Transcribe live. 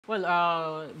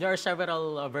Well, there are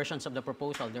several versions of the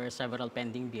proposal. There are several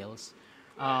pending bills,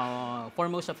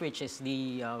 foremost of which is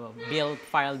the bill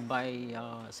filed by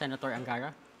Senator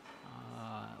Angara.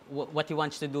 What he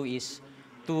wants to do is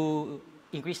to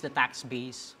increase the tax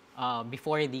base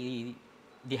before the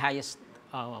highest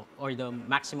or the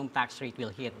maximum tax rate will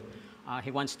hit.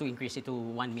 He wants to increase it to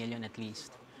 1 million at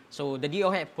least. So the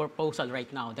DOF proposal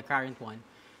right now, the current one,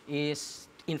 is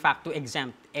in fact to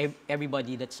exempt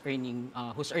everybody that's earning,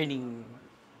 who's earning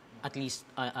at least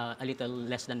a little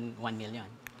less than 1 million.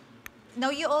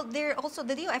 Now,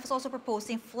 the DOF is also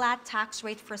proposing flat tax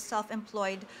rate for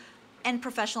self-employed and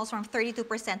professionals from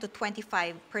 32% to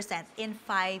 25% in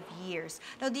 5 years.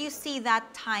 Now, do you see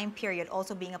that time period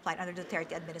also being applied under the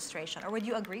Duterte administration, or would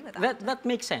you agree with that? That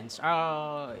makes sense.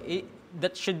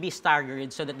 That should be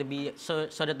staggered so that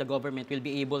the government will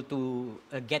be able to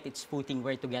get its footing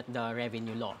where to get the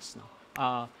revenue loss.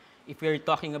 No? If we're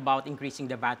talking about increasing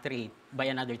the VAT rate by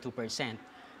another 2%,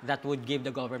 that would give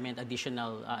the government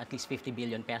additional at least 50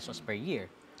 billion pesos per year.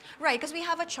 Right, because we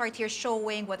have a chart here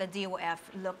showing what the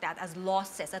DOF looked at as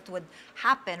losses that would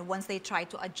happen once they try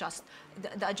to adjust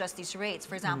these rates.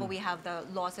 For example, we have the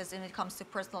losses when it comes to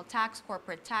personal tax,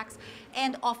 corporate tax,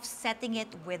 and offsetting it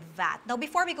with VAT. Now,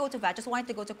 before we go to VAT, just wanted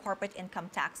to go to corporate income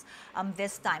tax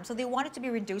this time. So they want it to be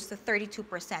reduced to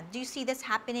 32%. Do you see this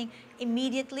happening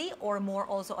immediately or more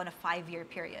also on a 5-year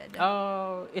period?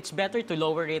 It's better to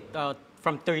lower it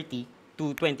from 30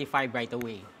 to 25 right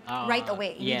away. Right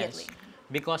away, immediately. Yes.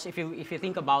 Because if you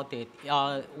think about it,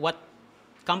 what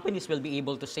companies will be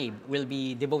able to save will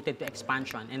be devoted to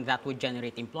expansion, and that would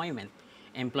generate employment.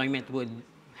 Employment would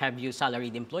have you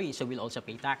salaried employees who will also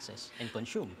pay taxes and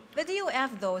consume. The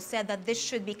DOF, though, said that this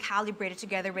should be calibrated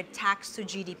together with tax to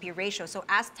GDP ratio. So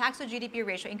as tax to GDP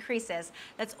ratio increases,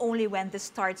 that's only when this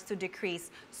starts to decrease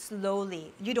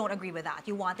slowly. You don't agree with that?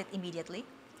 You want it immediately?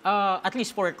 At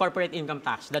least for corporate income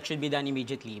tax, that should be done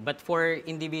immediately. But for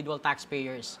individual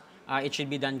taxpayers, it should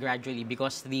be done gradually,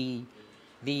 because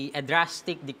a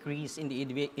drastic decrease in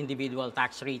the individual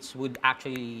tax rates would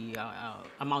actually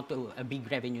amount to a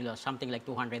big revenue loss, something like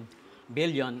 200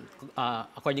 billion,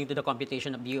 according to the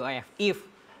computation of the DOF, if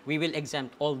we will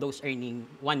exempt all those earning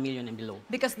 1 million and below.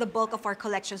 Because the bulk of our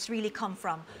collections really come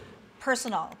from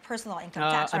personal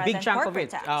income tax rather than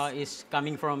corporate tax. A big chunk of it is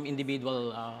coming from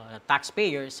individual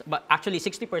taxpayers, but actually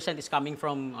 60% is coming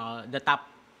from the top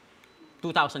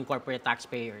 2,000 corporate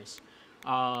taxpayers.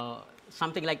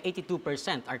 Something like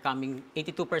 82% are coming,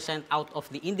 82% out of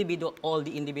all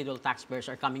the individual taxpayers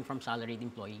are coming from salaried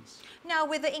employees. Now,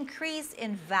 with the increase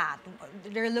in VAT,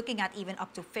 they're looking at even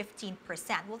up to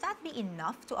 15%. Will that be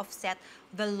enough to offset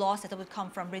the loss that would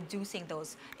come from reducing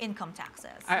those income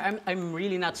taxes? I'm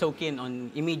really not so keen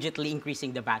on immediately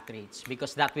increasing the VAT rates,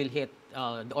 because that will hit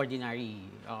the ordinary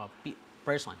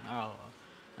person.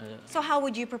 So how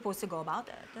would you propose to go about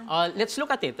it? Let's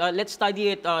look at it. Let's study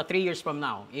it 3 years from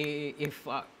now.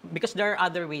 Because there are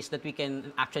other ways that we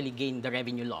can actually gain the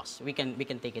revenue loss. We can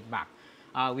take it back.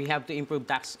 We have to improve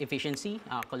tax efficiency,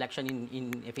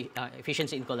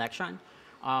 efficiency in collection.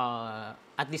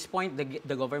 At this point,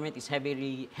 the government is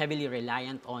heavily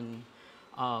reliant on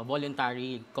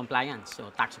voluntary compliance,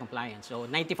 so tax compliance. So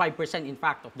 95%, in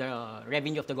fact, of the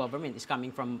revenue of the government is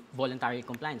coming from voluntary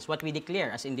compliance, what we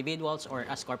declare as individuals or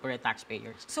as corporate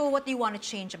taxpayers. So what do you want to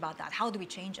change about that? How do we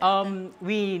change it?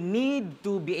 We need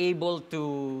to be able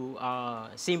to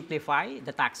simplify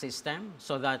the tax system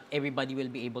so that everybody will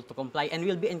be able to comply and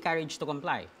will be encouraged to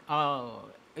comply.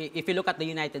 If you look at the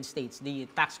United States, the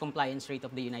tax compliance rate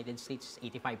of the United States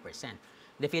is 85%.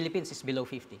 The Philippines is below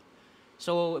 50%.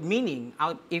 So meaning,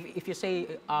 if you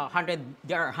say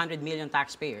there are 100 million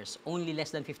taxpayers, only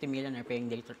less than 50 million are paying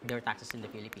their taxes in the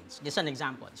Philippines. Just an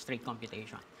example, straight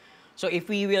computation. So if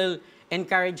we will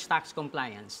encourage tax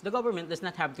compliance, the government does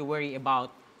not have to worry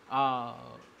about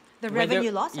the revenue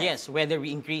losses. Yes, whether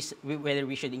we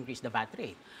should increase the VAT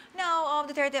rate. Now,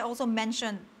 Duterte also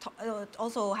mentioned,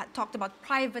 talked about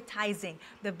privatizing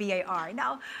the BIR.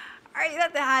 Now,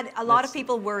 that had a lot of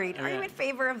people worried. Are you in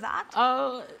favor of that?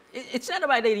 It's not a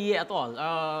bad idea at all.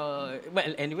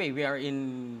 Well, anyway,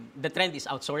 the trend is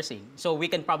outsourcing. So we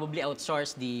can probably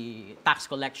outsource the tax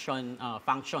collection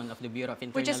function of the Bureau of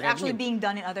Internal Revenue. Which is actually being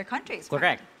done in other countries.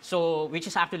 Correct. So, which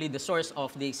is actually the source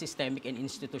of the systemic and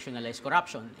institutionalized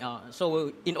corruption.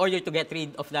 So in order to get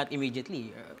rid of that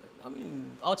immediately,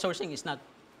 outsourcing is not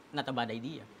a bad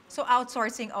idea. So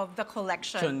outsourcing of the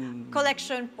collection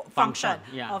function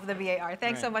yeah. of the BIR.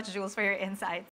 Thanks so much, Jules, for your insights.